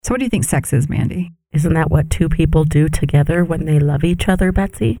So what do you think sex is, Mandy? Isn't that what two people do together when they love each other,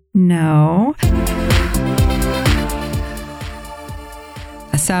 Betsy? No.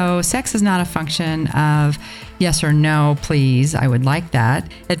 So sex is not a function of yes or no, please, I would like that.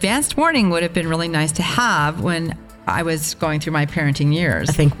 Advanced warning would have been really nice to have when I was going through my parenting years.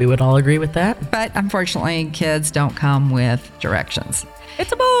 I think we would all agree with that. But unfortunately, kids don't come with directions.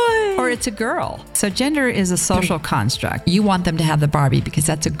 It's a boy! Or it's a girl. So gender is a social construct. You want them to have the Barbie because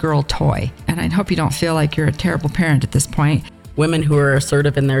that's a girl toy. And I hope you don't feel like you're a terrible parent at this point. Women who are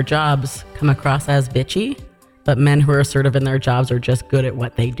assertive in their jobs come across as bitchy, but men who are assertive in their jobs are just good at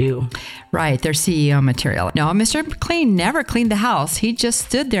what they do. Right, they're CEO material. No, Mr. McLean never cleaned the house. He just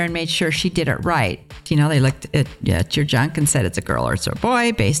stood there and made sure she did it right. You know, they looked at your junk and said it's a girl or it's a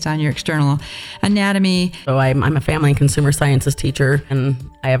boy based on your external anatomy. So I'm a family and consumer sciences teacher, and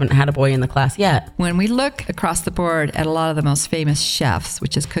I haven't had a boy in the class yet. When we look across the board at a lot of the most famous chefs,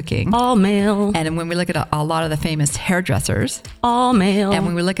 which is cooking. All male. And when we look at a lot of the famous hairdressers. All male. And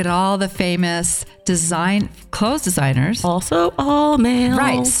when we look at all the famous clothes designers. Also all male.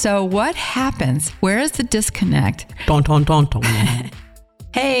 Right. So what happens? Where is the disconnect? Dun, dun, dun, dun.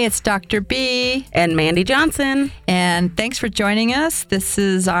 Hey, it's Dr. B. And Mandy Johnson. And thanks for joining us. This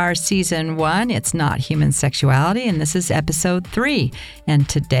is our season 1. It's Not Human Sexuality. And this is episode 3. And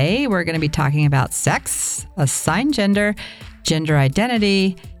today we're going to be talking about sex, assigned gender, gender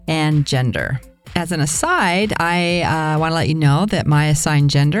identity, and gender. As an aside, I want to let you know that my assigned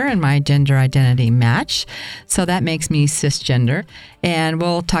gender and my gender identity match. So that makes me cisgender. And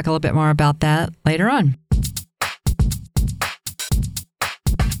we'll talk a little bit more about that later on.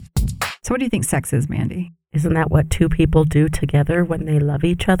 So what do you think sex is, Mandy? Isn't that what two people do together when they love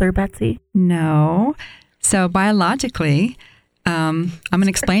each other, Betsy? No. So biologically, I'm going to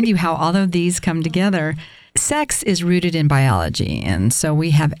explain to you how all of these come together. Sex is rooted in biology, and so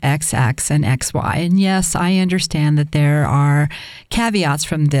we have XX and XY. And yes, I understand that there are caveats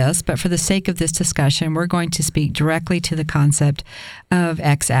from this, but for the sake of this discussion, we're going to speak directly to the concept of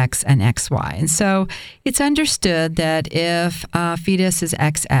XX and XY. And so it's understood that if a fetus is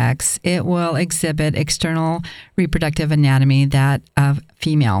XX, it will exhibit external reproductive anatomy that of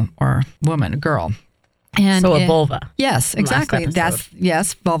female or woman, girl. And so a vulva. Yes, exactly.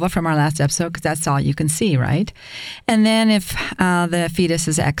 That's vulva from our last episode, because that's all you can see, right? And then if the fetus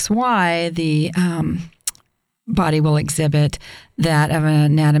is XY, the body will exhibit that of an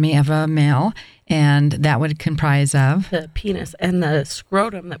anatomy of a male, and that would comprise of the penis and the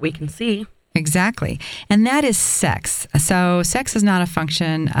scrotum that we can see. Exactly. And that is sex. So sex is not a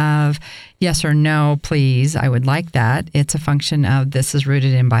function of yes or no, please, I would like that. It's a function of this is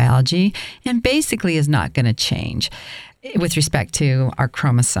rooted in biology and basically is not going to change with respect to our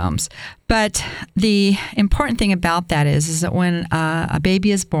chromosomes. But the important thing about that is that when a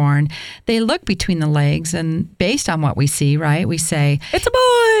baby is born, they look between the legs, and based on what we see, right, we say, it's a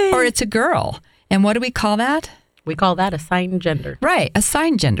boy or it's a girl. And what do we call that? We call that assigned gender. Right,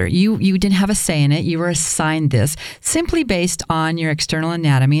 assigned gender. You didn't have a say in it. You were assigned this simply based on your external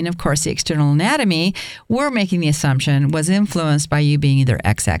anatomy. And of course, the external anatomy, we're making the assumption, was influenced by you being either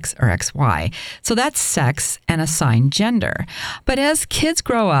XX or XY. So that's sex and assigned gender. But as kids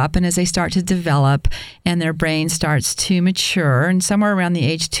grow up and as they start to develop and their brain starts to mature, and somewhere around the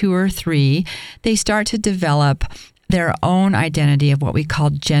age 2 or 3, they start to develop their own identity of what we call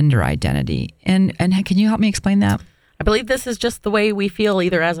gender identity. And can you help me explain that? I believe this is just the way we feel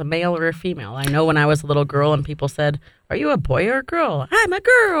either as a male or a female. I know when I was a little girl and people said, are you a boy or a girl? I'm a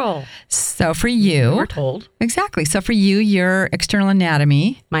girl. So for you... We're told. Exactly. So for you, your external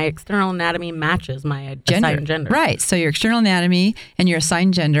anatomy... My external anatomy matches my assigned gender. Right. So your external anatomy and your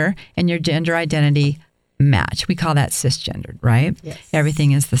assigned gender and your gender identity match. We call that cisgendered, right? Yes.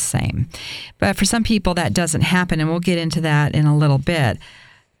 Everything is the same. But for some people, that doesn't happen, and we'll get into that in a little bit.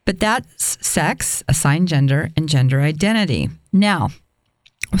 But that's sex, assigned gender, and gender identity. Now,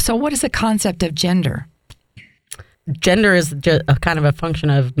 so what is the concept of gender? Gender is just a kind of a function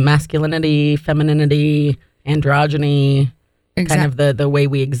of masculinity, femininity, androgyny, kind of the way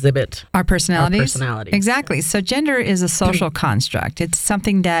we exhibit our personalities. Exactly. So gender is a social construct. It's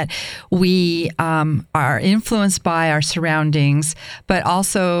something that we are influenced by our surroundings, but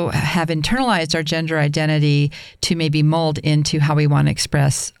also have internalized our gender identity to maybe mold into how we want to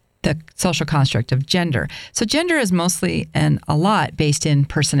express the social construct of gender. So gender is mostly and a lot based in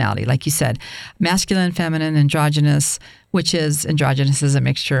personality. Like you said, masculine, feminine, androgynous, which is androgynous is a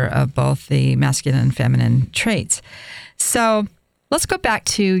mixture of both the masculine and feminine traits. So let's go back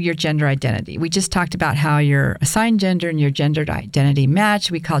to your gender identity. We just talked about how your assigned gender and your gender identity match.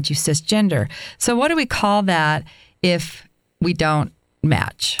 We called you cisgender. So what do we call that if we don't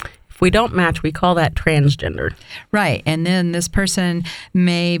match. If we don't match, we call that transgender. Right. And then this person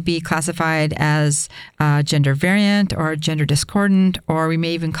may be classified as gender variant or gender discordant, or we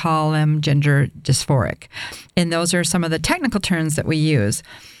may even call them gender dysphoric. And those are some of the technical terms that we use.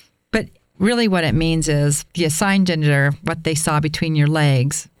 But really what it means is the assigned gender, what they saw between your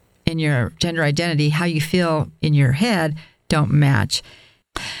legs in your gender identity, how you feel in your head, don't match.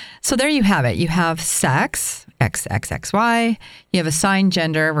 So there you have it. You have sex, XXXY. You have assigned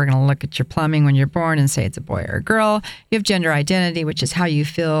gender. We're going to look at your plumbing when you're born and say it's a boy or a girl. You have gender identity, which is how you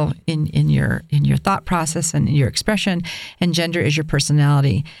feel in your thought process and your expression. And gender is your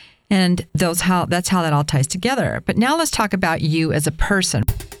personality. And that's how that all ties together. But now let's talk about you as a person.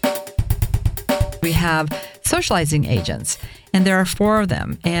 We have socializing agents, and there are 4 of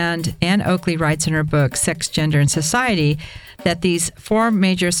them. And Anne Oakley writes in her book, Sex, Gender, and Society, that these 4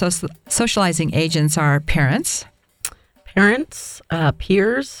 major socializing agents are parents,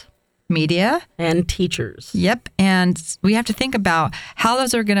 peers, media, and teachers. Yep. And we have to think about how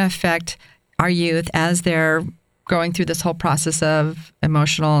those are going to affect our youth as they're going through this whole process of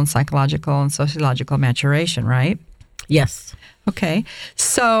emotional and psychological and sociological maturation, right? Yes. Okay.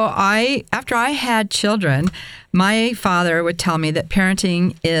 So after I had children, my father would tell me that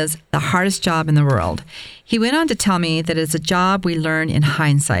parenting is the hardest job in the world. He went on to tell me that it's a job we learn in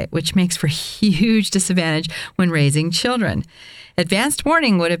hindsight, which makes for huge disadvantage when raising children. Advanced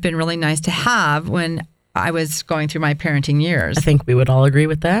warning would have been really nice to have when I was going through my parenting years. I think we would all agree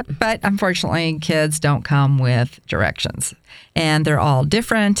with that. But unfortunately, kids don't come with directions. And they're all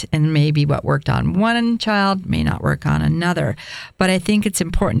different, and maybe what worked on one child may not work on another. But I think it's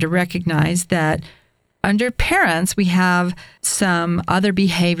important to recognize that under parents, we have some other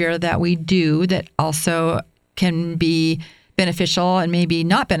behavior that we do that also can be beneficial and maybe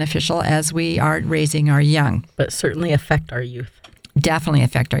not beneficial as we are raising our young. But certainly affect our youth. Definitely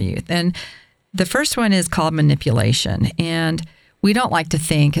affect our youth. And the first one is called manipulation. And we don't like to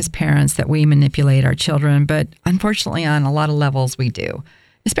think as parents that we manipulate our children, but unfortunately on a lot of levels we do.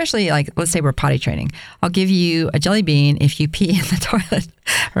 Especially like, let's say we're potty training. I'll give you a jelly bean if you pee in the toilet,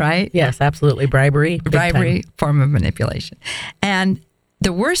 right? Yes, absolutely. Bribery. Bribery, form of manipulation. And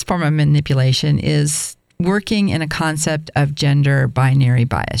the worst form of manipulation is working in a concept of gender binary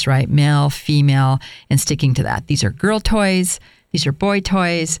bias, right? Male, female, and sticking to that. These are girl toys. These are boy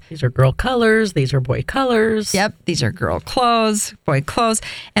toys. These are girl colors. These are boy colors. Yep. These are girl clothes, boy clothes.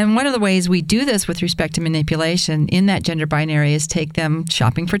 And one of the ways we do this with respect to manipulation in that gender binary is take them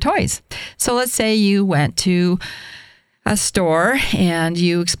shopping for toys. So let's say you went to a store and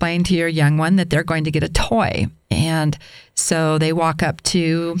you explain to your young one that they're going to get a toy. And so they walk up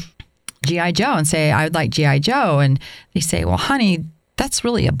to G.I. Joe and say, I would like G.I. Joe. And they say, well, honey, that's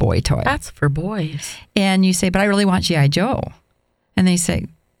really a boy toy. That's for boys. And you say, but I really want G.I. Joe. And they say,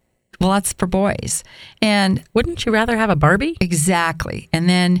 well, that's for boys. And wouldn't you rather have a Barbie? Exactly. And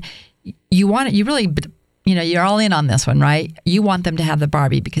then you're all in on this one, right? You want them to have the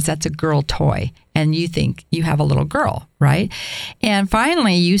Barbie because that's a girl toy. And you think you have a little girl, right? And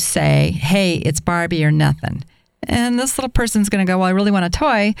finally you say, hey, it's Barbie or nothing. And this little person's going to go, well, I really want a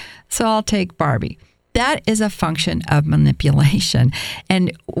toy, so I'll take Barbie. That is a function of manipulation.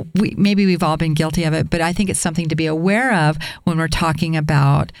 And maybe we've all been guilty of it, but I think it's something to be aware of when we're talking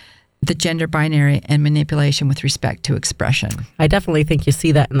about the gender binary and manipulation with respect to expression. I definitely think you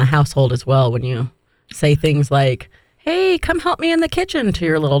see that in the household as well when you say things like, hey, come help me in the kitchen to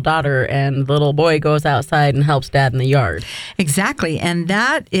your little daughter, and the little boy goes outside and helps dad in the yard. Exactly. And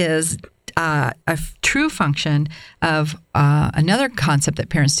that is a true function of another concept that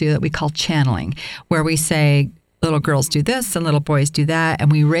parents do that we call channeling, where we say little girls do this and little boys do that,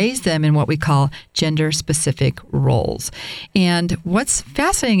 and we raise them in what we call gender-specific roles. And what's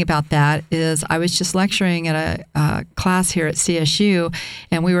fascinating about that is I was just lecturing at a class here at CSU,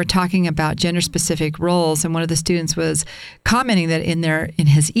 and we were talking about gender-specific roles, and one of the students was commenting that in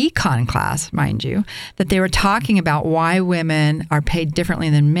his econ class, mind you, that they were talking about why women are paid differently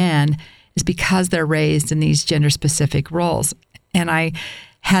than men is because they're raised in these gender-specific roles. And I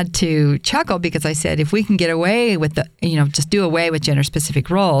had to chuckle because I said, if we can get away with just do away with gender-specific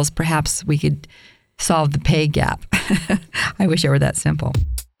roles, perhaps we could solve the pay gap. I wish it were that simple.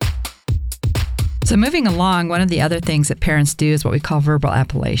 So moving along, one of the other things that parents do is what we call verbal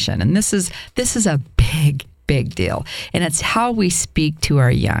appellation. And this is a big deal. And it's how we speak to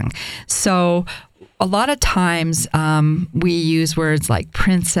our young. So a lot of times we use words like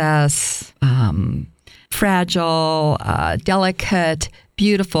princess, fragile, delicate,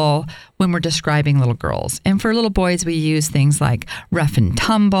 beautiful when we're describing little girls. And for little boys, we use things like rough and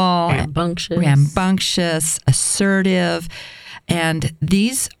tumble, rambunctious, assertive. And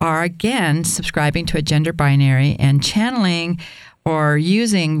these are, again, subscribing to a gender binary and channeling or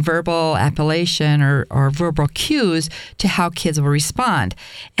using verbal appellation or verbal cues to how kids will respond.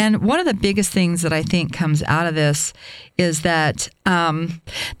 And one of the biggest things that I think comes out of this is that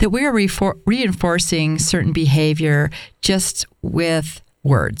that we are reinforcing certain behavior just with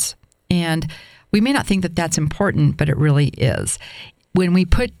words. And we may not think that that's important, but it really is. When we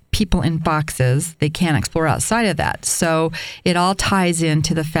put people in boxes, they can't explore outside of that. So it all ties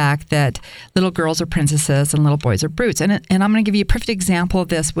into the fact that little girls are princesses and little boys are brutes. And I'm going to give you a perfect example of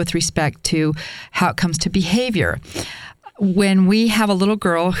this with respect to how it comes to behavior. When we have a little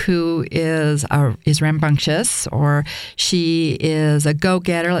girl who is rambunctious, or she is a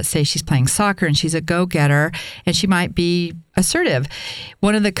go-getter, let's say she's playing soccer and she's a go-getter, and she might be assertive.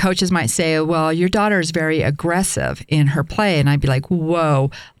 One of the coaches might say, well, your daughter is very aggressive in her play. And I'd be like,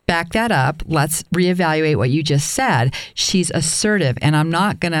 whoa, back that up. Let's reevaluate what you just said. She's assertive, and I'm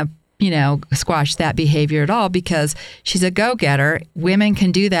not going to squash that behavior at all because she's a go-getter. Women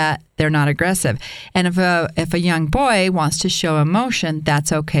can do that. They're not aggressive. And if a young boy wants to show emotion,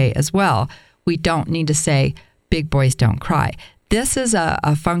 that's okay as well. We don't need to say, big boys don't cry. This is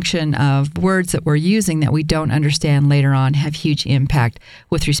a function of words that we're using that we don't understand later on have huge impact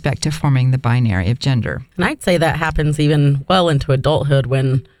with respect to forming the binary of gender. And I'd say that happens even well into adulthood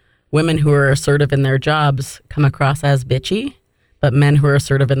when women who are assertive in their jobs come across as bitchy. But men who are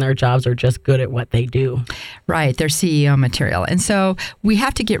assertive in their jobs are just good at what they do. Right. They're CEO material. And so we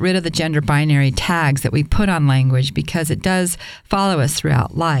have to get rid of the gender binary tags that we put on language because it does follow us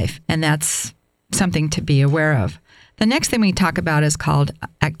throughout life. And that's something to be aware of. The next thing we talk about is called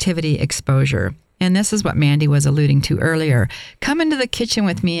activity exposure. And this is what Mandy was alluding to earlier. Come into the kitchen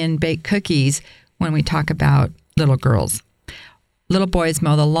with me and bake cookies when we talk about little girls. Little boys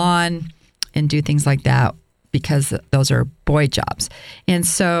mow the lawn and do things like that, because those are boy jobs. And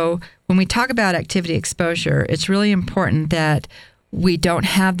so when we talk about activity exposure, it's really important that we don't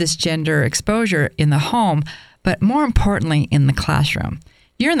have this gender exposure in the home, but more importantly, in the classroom.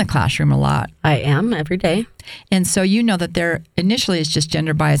 You're in the classroom a lot. I am every day. And so you know that there initially is just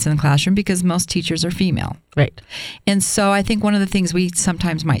gender bias in the classroom because most teachers are female. Right. And so I think one of the things we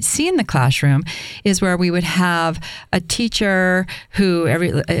sometimes might see in the classroom is where we would have a teacher who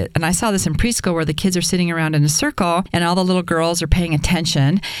and I saw this in preschool where the kids are sitting around in a circle and all the little girls are paying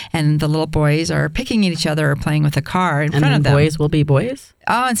attention and the little boys are picking at each other or playing with a car in front of them. And boys will be boys?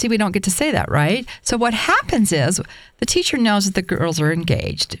 Oh, and see, we don't get to say that, right? So what happens is the teacher knows that the girls are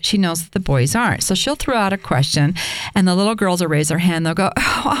engaged. She knows that the boys aren't. So she'll throw out a question and the little girls will raise their hand. They'll go,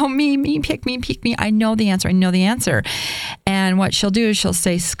 oh, me, pick me. I know the answer. And what she'll do is she'll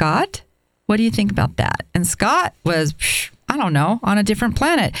say, Scott, what do you think about that? And Scott was, I don't know, on a different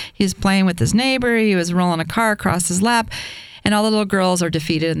planet. He was playing with his neighbor. He was rolling a car across his lap. And all the little girls are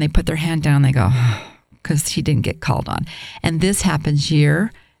defeated and they put their hand down. They go, because he didn't get called on. And this happens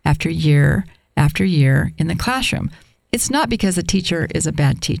year after year after year in the classroom. It's not because the teacher is a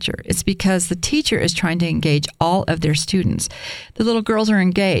bad teacher. It's because the teacher is trying to engage all of their students. The little girls are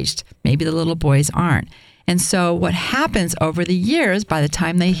engaged. Maybe the little boys aren't. And so what happens over the years, by the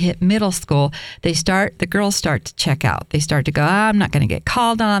time they hit middle school, the girls start to check out. They start to go, I'm not going to get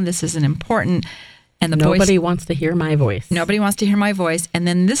called on. This isn't important. And nobody wants to hear my voice. Nobody wants to hear my voice. And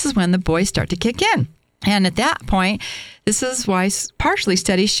then this is when the boys start to kick in. And at that point, this is why partially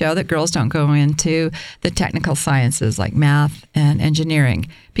studies show that girls don't go into the technical sciences like math and engineering,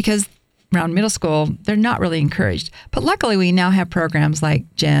 because around middle school, they're not really encouraged. But luckily, we now have programs like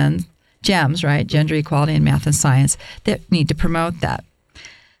GEMS, right? Gender Equality in Math and Science, that need to promote that.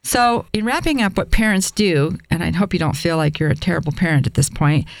 So in wrapping up what parents do, and I hope you don't feel like you're a terrible parent at this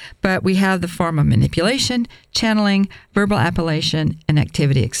point, but we have the form of manipulation, channeling, verbal appellation, and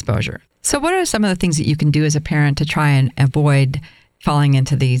activity exposure. So what are some of the things that you can do as a parent to try and avoid falling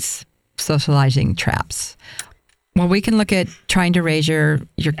into these socializing traps? Well, we can look at trying to raise your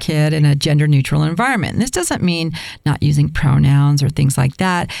kid in a gender-neutral environment. And this doesn't mean not using pronouns or things like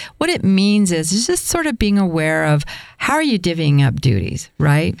that. What it means is just sort of being aware of how are you divvying up duties,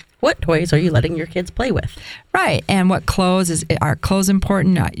 right? What toys are you letting your kids play with? Right. And what clothes are clothes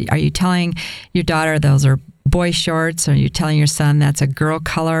important? Are you telling your daughter those are boy shorts? Or are you telling your son that's a girl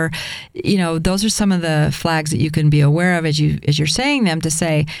color? You know, those are some of the flags that you can be aware of as you're saying them, to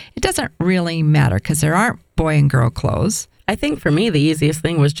say it doesn't really matter because there aren't boy and girl clothes. I think for me, the easiest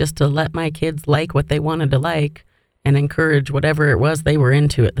thing was just to let my kids like what they wanted to like and encourage whatever it was they were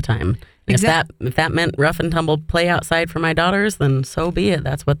into at the time. Exactly. If that meant rough and tumble play outside for my daughters, then so be it.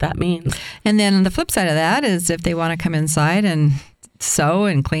 That's what that means. And then the flip side of that is if they want to come inside and sew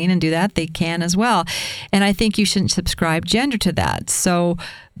and clean and do that, they can as well. And I think you shouldn't subscribe gender to that. So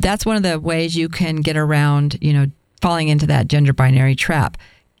that's one of the ways you can get around, falling into that gender binary trap.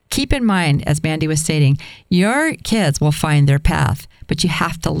 Keep in mind, as Mandy was stating, your kids will find their path, but you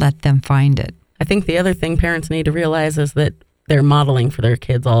have to let them find it. I think the other thing parents need to realize is that they're modeling for their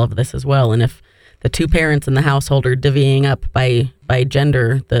kids all of this as well. And if the two parents in the household are divvying up by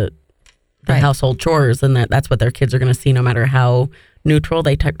gender the household chores, and that's what their kids are going to see no matter how neutral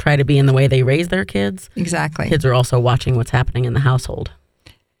they try to be in the way they raise their kids. Exactly. Kids are also watching what's happening in the household.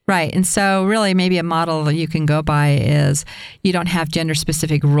 Right. And so really maybe a model that you can go by is you don't have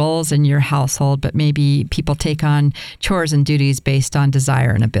gender-specific roles in your household, but maybe people take on chores and duties based on desire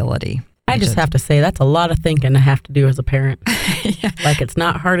and ability. I just have to say that's a lot of thinking to have to do as a parent. Yeah. Like it's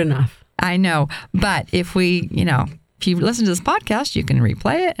not hard enough. I know. But if if you listen to this podcast, you can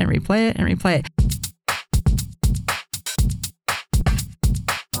replay it and replay it and replay it.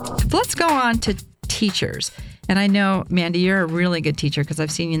 Let's go on to teachers. And I know, Mandy, you're a really good teacher because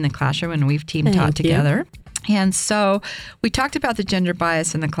I've seen you in the classroom and we've taught together. And so we talked about the gender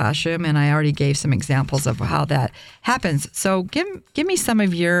bias in the classroom, and I already gave some examples of how that happens. So give me some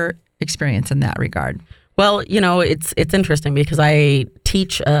of your experience in that regard. Well, it's interesting because I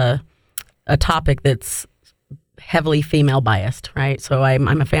teach a topic that's heavily female biased, right? So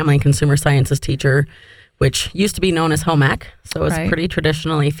I'm a family and consumer sciences teacher, which used to be known as home ec. So it's pretty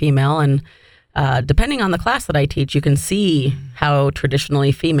traditionally female. And depending on the class that I teach, you can see how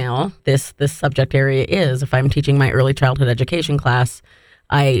traditionally female this subject area is. If I'm teaching my early childhood education class,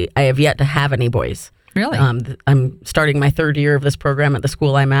 I have yet to have any boys. Really? I'm starting my third year of this program at the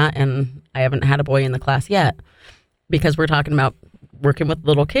school I'm at, and I haven't had a boy in the class yet because we're talking about working with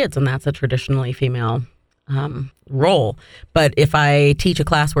little kids, and that's a traditionally female role. But if I teach a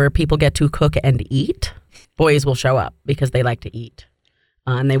class where people get to cook and eat, boys will show up because they like to eat.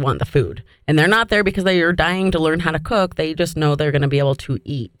 And they want the food. And they're not there because they are dying to learn how to cook. They just know they're going to be able to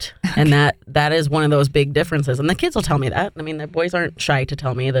eat. Okay. And that is one of those big differences. And the kids will tell me that. I mean, the boys aren't shy to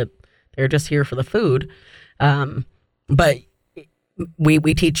tell me that they're just here for the food. But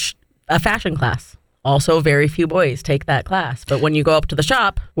we teach a fashion class. Also, very few boys take that class. But when you go up to the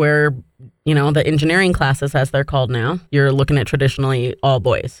shop where, the engineering classes, as they're called now, you're looking at traditionally all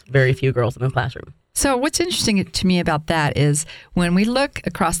boys, very few girls in the classroom. So what's interesting to me about that is when we look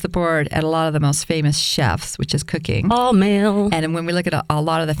across the board at a lot of the most famous chefs, which is cooking. All male. And when we look at a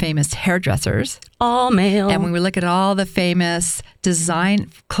lot of the famous hairdressers. All male. And when we look at all the famous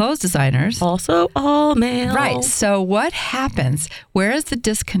clothes designers. Also all male. Right. So what happens? Where is the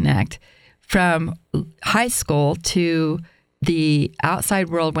disconnect from high school to the outside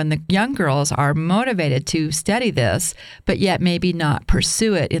world when the young girls are motivated to study this, but yet maybe not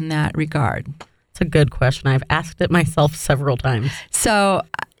pursue it in that regard? It's a good question. I've asked it myself several times. So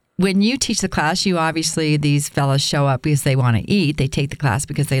when you teach the class, these fellas show up because they want to eat. They take the class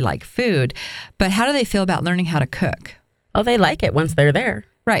because they like food. But how do they feel about learning how to cook? Oh, they like it once they're there.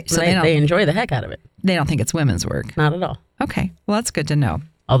 Right. So they enjoy the heck out of it. They don't think it's women's work. Not at all. Okay. Well, that's good to know.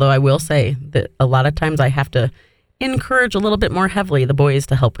 Although I will say that a lot of times I have to encourage a little bit more heavily the boys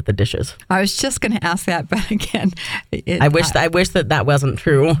to help with the dishes. I was just going to ask that, but again, I wish that wasn't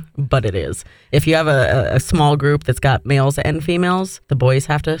true, but it is. If you have a small group that's got males and females, the boys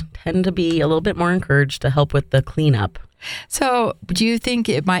have to tend to be a little bit more encouraged to help with the cleanup. So do you think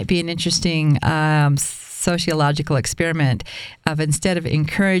it might be an interesting sociological experiment of instead of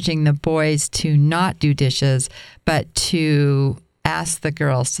encouraging the boys to not do dishes, but to ask the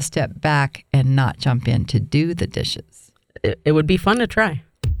girls to step back and not jump in to do the dishes? It would be fun to try.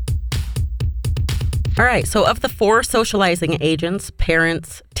 All right. So of the 4 socializing agents,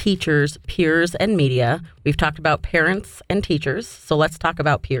 parents, teachers, peers, and media, we've talked about parents and teachers. So let's talk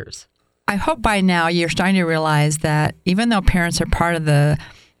about peers. I hope by now you're starting to realize that even though parents are part of the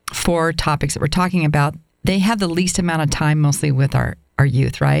 4 topics that we're talking about, they have the least amount of time mostly with our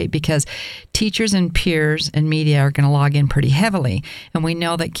youth, right? Because teachers and peers and media are going to log in pretty heavily. And we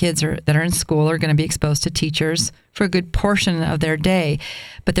know that kids that are in school are going to be exposed to teachers for a good portion of their day.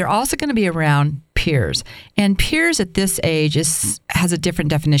 But they're also going to be around peers. And peers at this age has a different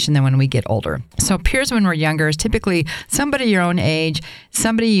definition than when we get older. So peers when we're younger is typically somebody your own age,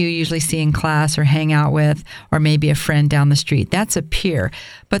 somebody you usually see in class or hang out with, or maybe a friend down the street. That's a peer.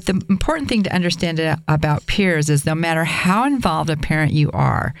 But the important thing to understand about peers is no matter how involved a parent you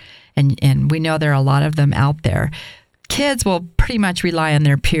are, and we know there are a lot of them out there, kids will pretty much rely on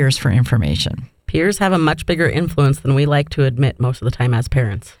their peers for information. Peers have a much bigger influence than we like to admit most of the time as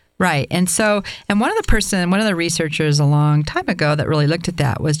parents. Right. And one of the researchers a long time ago that really looked at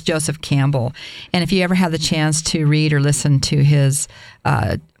that was Joseph Campbell. And if you ever have the chance to read or listen to his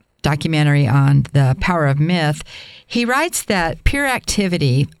documentary on the power of myth, he writes that peer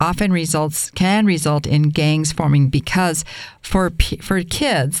activity often can result in gangs forming because for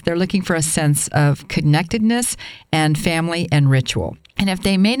kids, they're looking for a sense of connectedness and family and ritual. And if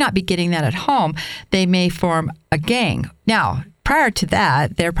they may not be getting that at home, they may form a gang. Now, prior to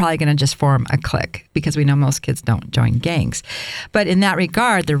that, they're probably going to just form a clique because we know most kids don't join gangs. But in that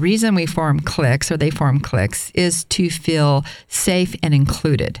regard, the reason they form cliques is to feel safe and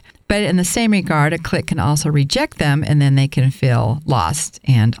included. But in the same regard, a clique can also reject them, and then they can feel lost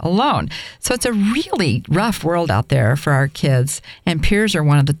and alone. So it's a really rough world out there for our kids, and peers are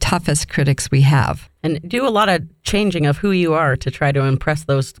one of the toughest critics we have. And do a lot of changing of who you are to try to impress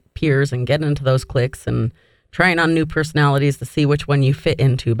those peers and get into those cliques and trying on new personalities to see which one you fit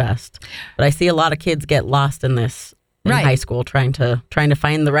into best. But I see a lot of kids get lost in this in high school, trying to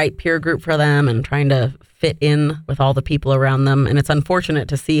find the right peer group for them and trying to fit in with all the people around them. And it's unfortunate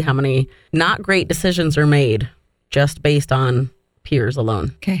to see how many not great decisions are made just based on peers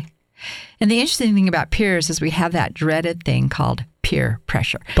alone. Okay. And the interesting thing about peers is we have that dreaded thing called peer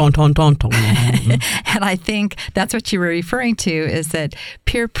pressure. Dun, dun, dun, dun. And I think that's what you were referring to, is that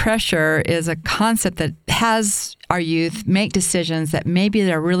peer pressure is a concept that has our youth make decisions that maybe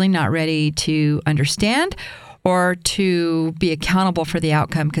they're really not ready to understand or to be accountable for the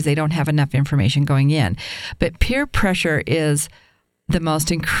outcome because they don't have enough information going in. But peer pressure is the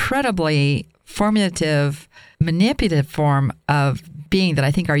most incredibly formative, manipulative form of being that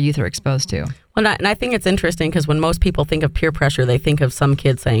I think our youth are exposed to. Well, and I think it's interesting because when most people think of peer pressure, they think of some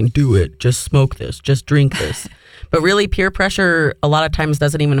kid saying, do it, just smoke this, just drink this. But really, peer pressure a lot of times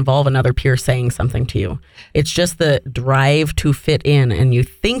doesn't even involve another peer saying something to you. It's just the drive to fit in, and you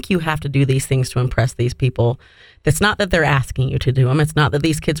think you have to do these things to impress these people. It's not that they're asking you to do them. It's not that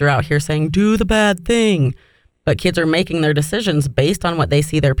these kids are out here saying, do the bad thing. But kids are making their decisions based on what they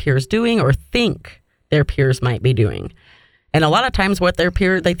see their peers doing or think their peers might be doing. And a lot of times what they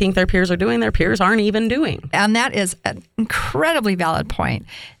think their peers are doing, their peers aren't even doing. And that is an incredibly valid point.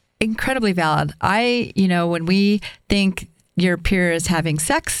 Incredibly valid. When we think your peer is having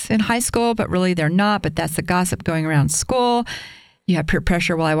sex in high school, but really they're not, but that's the gossip going around school. You have peer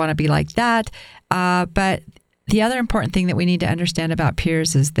pressure, well, I want to be like that. But the other important thing that we need to understand about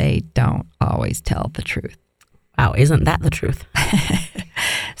peers is they don't always tell the truth. Wow, isn't that the truth?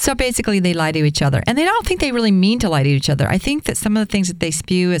 So basically, they lie to each other. And they don't think they really mean to lie to each other. I think that some of the things that they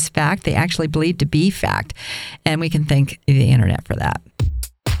spew as fact, they actually believe to be fact. And we can thank the internet for that.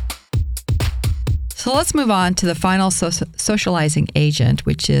 So let's move on to the final socializing agent,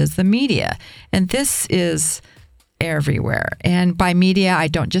 which is the media. And this is everywhere. And by media, I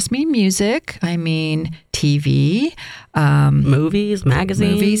don't just mean music. I mean TV. Movies,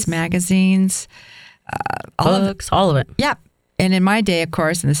 magazines. Books, all of it. Yeah. And in my day, of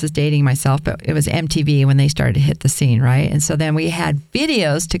course, and this is dating myself, but it was MTV when they started to hit the scene, right? And so then we had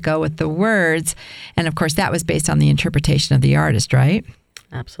videos to go with the words. And of course, that was based on the interpretation of the artist, right?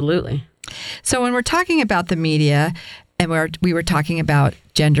 Absolutely. So when we're talking about the media, and we were talking about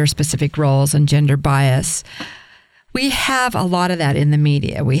gender-specific roles and gender bias, we have a lot of that in the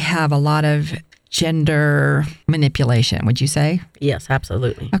media. We have a lot of gender manipulation, would you say? Yes,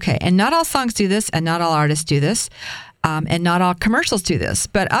 absolutely. Okay. And not all songs do this, and not all artists do this. And not all commercials do this.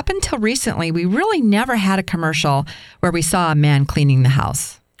 But up until recently, we really never had a commercial where we saw a man cleaning the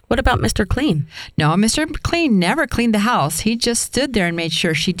house. What about Mr. Clean? No, Mr. Clean never cleaned the house. He just stood there and made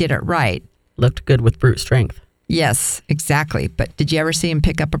sure she did it right. Looked good with brute strength. Yes, exactly. But did you ever see him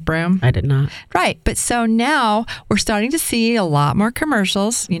pick up a broom? I did not. Right. But so now we're starting to see a lot more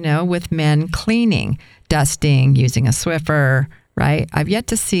commercials, with men cleaning, dusting, using a Swiffer, right? I've yet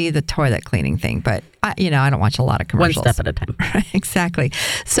to see the toilet cleaning thing, but I don't watch a lot of commercials. One step at a time. Exactly.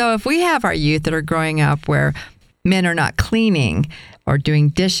 So if we have our youth that are growing up where men are not cleaning or doing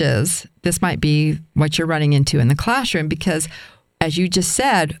dishes, this might be what you're running into in the classroom because, as you just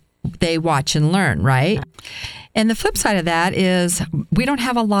said, they watch and learn, right? Yeah. And the flip side of that is we don't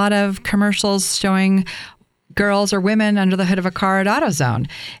have a lot of commercials showing girls or women under the hood of a car at AutoZone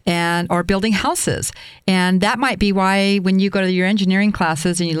or building houses. And that might be why when you go to your engineering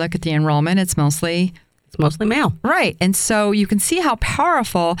classes and you look at the enrollment, it's mostly male. Right. And so you can see how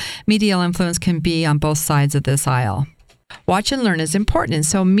powerful medial influence can be on both sides of this aisle. Watch and learn is important. And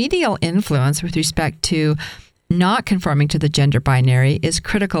so medial influence with respect to not conforming to the gender binary is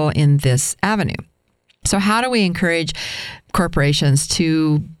critical in this avenue. So how do we encourage corporations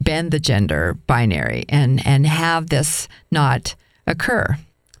to bend the gender binary and have this not occur?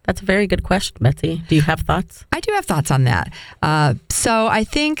 That's a very good question, Betsy. Do you have thoughts? I do have thoughts on that. So I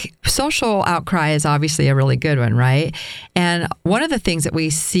think social outcry is obviously a really good one, right? And one of the things that we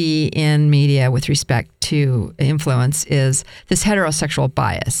see in media with respect to influence is this heterosexual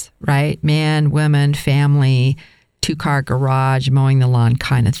bias, right? Man, women, family, two-car garage, mowing the lawn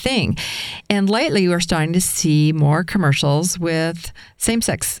kind of thing. And lately, we're starting to see more commercials with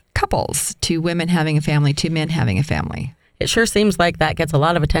same-sex couples, two women having a family, two men having a family. It sure seems like that gets a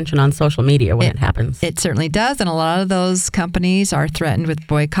lot of attention on social media when it happens. It certainly does. And a lot of those companies are threatened with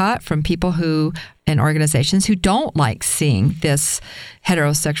boycott from people and organizations who don't like seeing this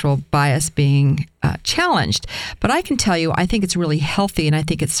heterosexual bias being challenged. But I can tell you, I think it's really healthy, and I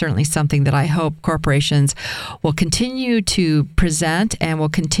think it's certainly something that I hope corporations will continue to present and will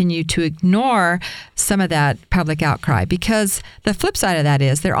continue to ignore some of that public outcry, because the flip side of that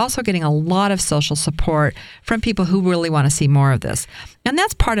is they're also getting a lot of social support from people who really want to see more of this. And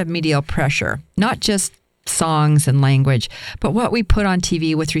that's part of media pressure, not just songs and language, but what we put on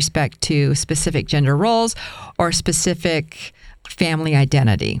TV with respect to specific gender roles or specific family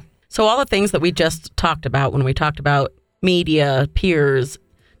identity. So all the things that we just talked about when we talked about media, peers,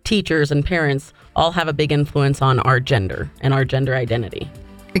 teachers, and parents all have a big influence on our gender and our gender identity.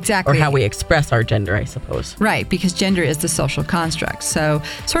 Exactly. Or how we express our gender, I suppose. Right, because gender is the social construct. So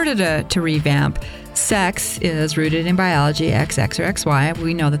sort of to revamp, sex is rooted in biology, XX or XY.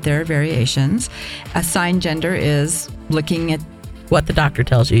 We know that there are variations. Assigned gender is looking at what the doctor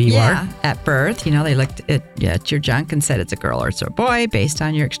tells you are. At birth, they looked at your junk and said it's a girl or it's a boy based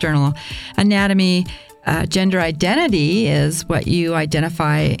on your external anatomy. Gender identity is what you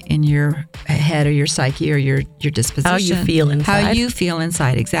identify in your head or your psyche or your disposition. How you feel inside. How you feel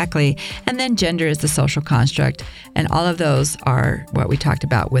inside, exactly. And then gender is the social construct. And all of those are what we talked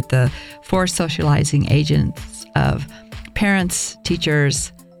about with the four socializing agents of parents,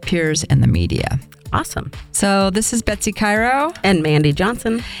 teachers, peers, and the media. Awesome. So this is Betsy Cairo. And Mandy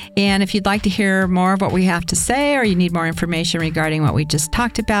Johnson. And if you'd like to hear more of what we have to say, or you need more information regarding what we just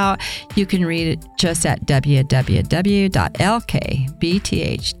talked about, you can read it just at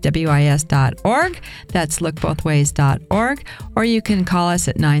www.lkbthwis.org. That's lookbothways.org. Or you can call us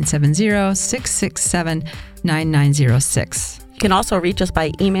at 970-667-9906. You can also reach us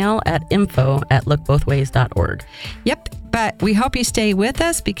by email at info@lookbothways.org. Yep. But we hope you stay with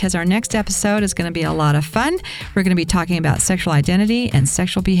us, because our next episode is going to be a lot of fun. We're going to be talking about sexual identity and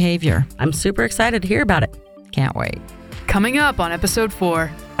sexual behavior. I'm super excited to hear about it. Can't wait. Coming up on episode 4.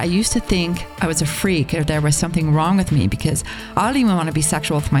 I used to think I was a freak, or there was something wrong with me, because I don't even want to be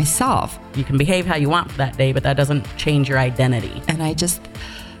sexual with myself. You can behave how you want for that day, but that doesn't change your identity. And I just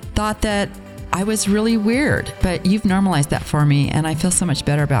thought that I was really weird, but you've normalized that for me, and I feel so much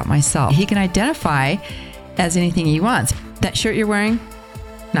better about myself. He can identify as anything he wants. That shirt you're wearing,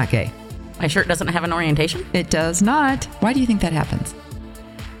 not gay. My shirt doesn't have an orientation? It does not. Why do you think that happens?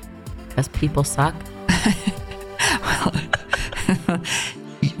 Because people suck. Well,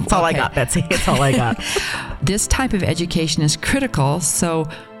 That's all I got, Betsy. It's all I got. This type of education is critical, so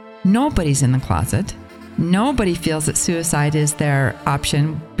nobody's in the closet. Nobody feels that suicide is their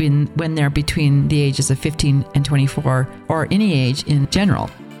option when they're between the ages of 15 and 24, or any age in general.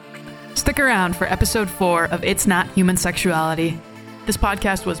 Stick around for episode 4 of It's Not Human Sexuality. This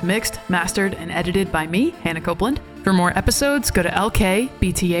podcast was mixed, mastered, and edited by me, Hannah Copeland. For more episodes, go to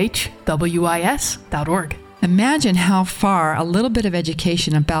lkbthwis.org. Imagine how far a little bit of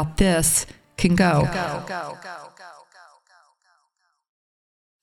education about this can go. Go.